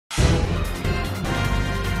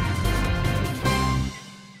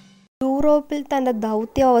യൂറോപ്പിൽ തന്റെ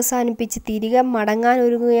ദൗത്യം അവസാനിപ്പിച്ച് തിരികെ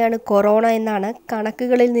മടങ്ങാനൊരുങ്ങുകയാണ് കൊറോണ എന്നാണ്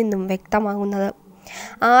കണക്കുകളിൽ നിന്നും വ്യക്തമാകുന്നത്.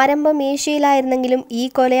 ആരംഭം ഏഷ്യയിലായിരുന്നെങ്കിലും ഈ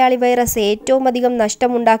കൊലയാളി വൈറസ് ഏറ്റവും അധികം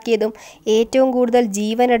നഷ്ടമുണ്ടാക്കിയതും ഏറ്റവും കൂടുതൽ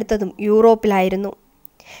ജീവനെടുത്തതും യൂറോപ്പിലായിരുന്നു.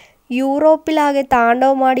 യൂറോപ്പിലാകെ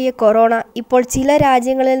താണ്ഡവമാടിയ കൊറോണ ഇപ്പോൾ ചില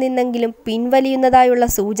രാജ്യങ്ങളിൽ നിന്നെങ്കിലും പിൻവലിയുന്നതായുള്ള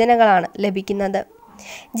സൂചനകളാണ് ലഭിക്കുന്നത്.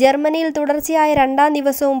 ജർമ്മനിയിൽ തുടർച്ചയായ 2ാം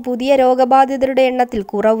ദിവസവും പുതിയ രോഗബാധിതരുടെ എണ്ണത്തിൽ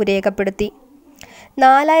കുറവ് രേഖപ്പെടുത്തി.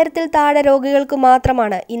 4000-ൽ താഴെ രോഗികൾക്ക്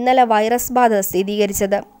മാത്രമാണ് ഇന്നലെ വൈറസ് ബാധ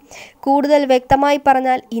സ്ഥിരീകരിച്ചത്. കൂടുതൽ വ്യക്തമായി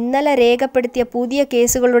പറഞ്ഞാൽ ഇന്നലെ രേഖപ്പെടുത്തിയ പുതിയ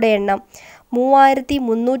കേസുകളുടെ എണ്ണം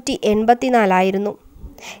 3384 ആയിരുന്നു.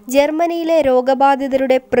 ജർമ്മനിയിലെ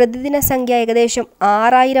രോഗബാധിതരുടെ പ്രതിദിന സംഖ്യ ഏകദേശം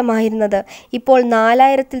 6000 ആയിരുന്നത് ഇപ്പോൾ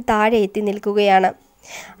 4000-ൽ താഴെ എത്തി നിൽക്കുകയാണ്.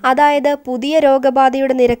 അതായത് പുതിയ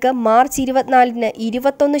രോഗബാധയുടെ നിരക്ക് മാർച്ച് 24-ന്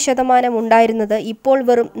 21% ഉണ്ടായിരുന്നത് ഇപ്പോൾ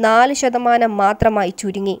വെറും 4% മാത്രമായി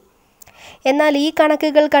ചുരുങ്ങി. എന്നാൽ ഈ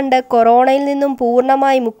കണക്കുകൾ കണ്ട് കൊറോണയിൽ നിന്നും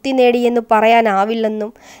പൂർണ്ണമായി മുക്തി നേടിയെന്ന് പറയാനാവില്ലെന്നും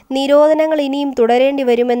നിരോധനങ്ങൾ ഇനിയും തുടരേണ്ടി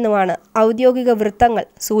വരുമെന്നുമാണ് ഔദ്യോഗിക വൃത്തങ്ങൾ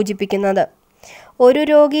സൂചിപ്പിക്കുന്നത്. ഒരു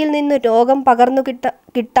രോഗിയിൽ നിന്ന് രോഗം പകർന്നു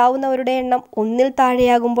കിട്ടാവുന്നവരുടെ എണ്ണം 1-ൽ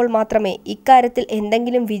താഴെയാകുമ്പോൾ മാത്രമേ ഇക്കാര്യത്തിൽ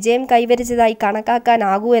എന്തെങ്കിലും വിജയം കൈവരിച്ചതായി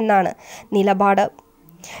കണക്കാക്കാനാകൂ എന്നാണ് നിലപാട്.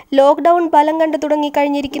 ലോക്ക്ഡൗൺ ഫലം കണ്ടു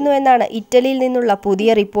തുടങ്ങിക്കഴിഞ്ഞിരിക്കുന്നു എന്നാണ് ഇറ്റലിയിൽ നിന്നുള്ള പുതിയ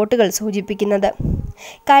റിപ്പോർട്ടുകൾ സൂചിപ്പിക്കുന്നത്.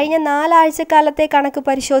 കഴിഞ്ഞ 4 ആഴ്ചക്കാലത്തെ കണക്ക്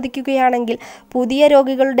പരിശോധിക്കുകയാണെങ്കിൽ പുതിയ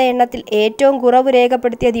രോഗികളുടെ എണ്ണത്തിൽ ഏറ്റവും കുറവ്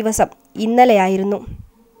രേഖപ്പെടുത്തിയ ദിവസം ഇന്നലെയായിരുന്നു.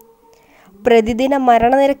 പ്രതിദിന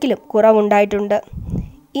മരണനിരക്കിലും കുറവുണ്ടായിട്ടുണ്ട്.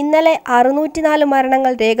 ഇന്നലെ 604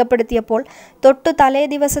 മരണങ്ങൾ രേഖപ്പെടുത്തിയപ്പോൾ തൊട്ടു തലേ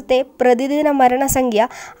ദിവസത്തെ പ്രതിദിന മരണസംഖ്യ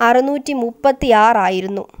 636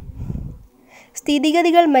 ആയിരുന്നു.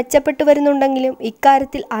 സ്ഥിതിഗതികൾ മെച്ചപ്പെട്ടു വരുന്നുണ്ടെങ്കിലും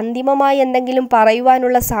ഇക്കാര്യത്തിൽ അന്തിമമായി എന്തെങ്കിലും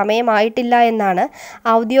പറയുവാനുള്ള സമയമായിട്ടില്ല എന്നാണ്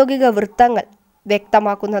ഔദ്യോഗിക വൃത്തങ്ങൾ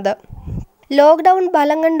വ്യക്തമാക്കുന്നത്. ലോക്ക്ഡൗൺ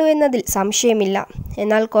ഫലം കണ്ടു എന്നതിൽ സംശയമില്ല.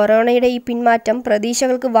 എന്നാൽ കൊറോണയുടെ ഈ പിന്മാറ്റം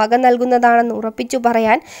പ്രതീക്ഷകൾക്ക് വക നൽകുന്നതാണെന്ന് ഉറപ്പിച്ചു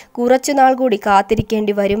പറയാൻ കുറച്ചുനാൾ കൂടി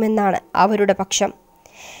കാത്തിരിക്കേണ്ടി വരുമെന്നാണ് അവരുടെ പക്ഷം.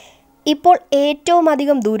 ഇപ്പോൾ ഏറ്റവും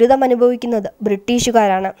അധികം ദുരിതമനുഭവിക്കുന്നത്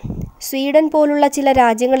ബ്രിട്ടീഷുകാരാണ്. സ്വീഡൻ പോലുള്ള ചില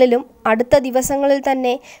രാജ്യങ്ങളിലും അടുത്ത ദിവസങ്ങളിൽ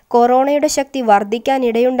തന്നെ കൊറോണയുടെ ശക്തി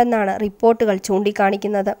വർദ്ധിക്കാനിടയുണ്ടെന്നാണ് റിപ്പോർട്ടുകൾ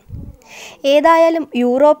ചൂണ്ടിക്കാണിക്കുന്നത്. ഏതായാലും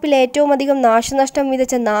യൂറോപ്പിൽ ഏറ്റവും അധികം നാശനഷ്ടം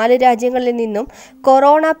വിതച്ച 4 രാജ്യങ്ങളിൽ നിന്നും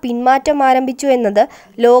കൊറോണ പിന്മാറ്റം ആരംഭിച്ചു എന്നത്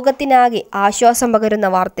ലോകത്തിനാകെ ആശ്വാസം പകരുന്ന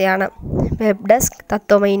വാർത്തയാണ്. Web desk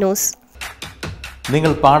Tatwamayi news.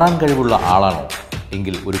 നിങ്ങൾ പാടാൻ കഴിവുള്ള ആളാണോ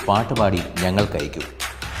എങ്കിൽ ഒരു പാട്ട് പാടി ഞങ്ങൾക്ക് അയക്കൂ.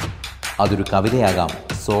 അതൊരു കവിതയാകാം,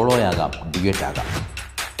 സോളോയാകാം, ഡ്യുയറ്റാകാം.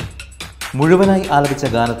 മുഴുവനായി ആലപിച്ച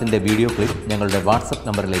ഗാനത്തിൻ്റെ വീഡിയോ ക്ലിപ്പ് ഞങ്ങളുടെ വാട്സപ്പ്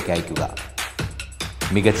നമ്പറിലേക്ക് അയയ്ക്കുക.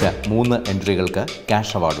 മികച്ച 3 എൻട്രികൾക്ക്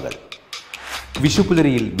ക്യാഷ് അവാർഡുകൾ.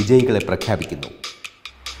 വിഷുപ്പുലരിയിൽ വിജയികളെ പ്രഖ്യാപിക്കുന്നു.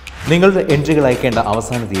 നിങ്ങളുടെ എൻട്രികൾ അയക്കേണ്ട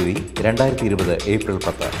അവസാന തീയതി 2020 ഏപ്രിൽ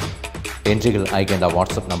 10. എൻട്രികൾ അയക്കേണ്ട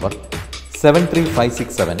വാട്സപ്പ് നമ്പർ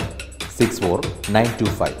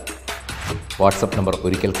 7356764925. വാട്സപ്പ് നമ്പർ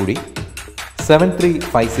ഒരിക്കൽ കൂടി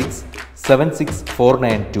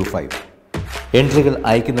 7356764925. എൻട്രികൾ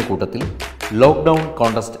അയക്കുന്ന കൂട്ടത്തിൽ ലോക്ക്ഡൗൺ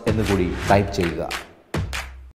കോൺടെസ്റ്റ് എന്നുകൂടി ടൈപ്പ് ചെയ്യുക.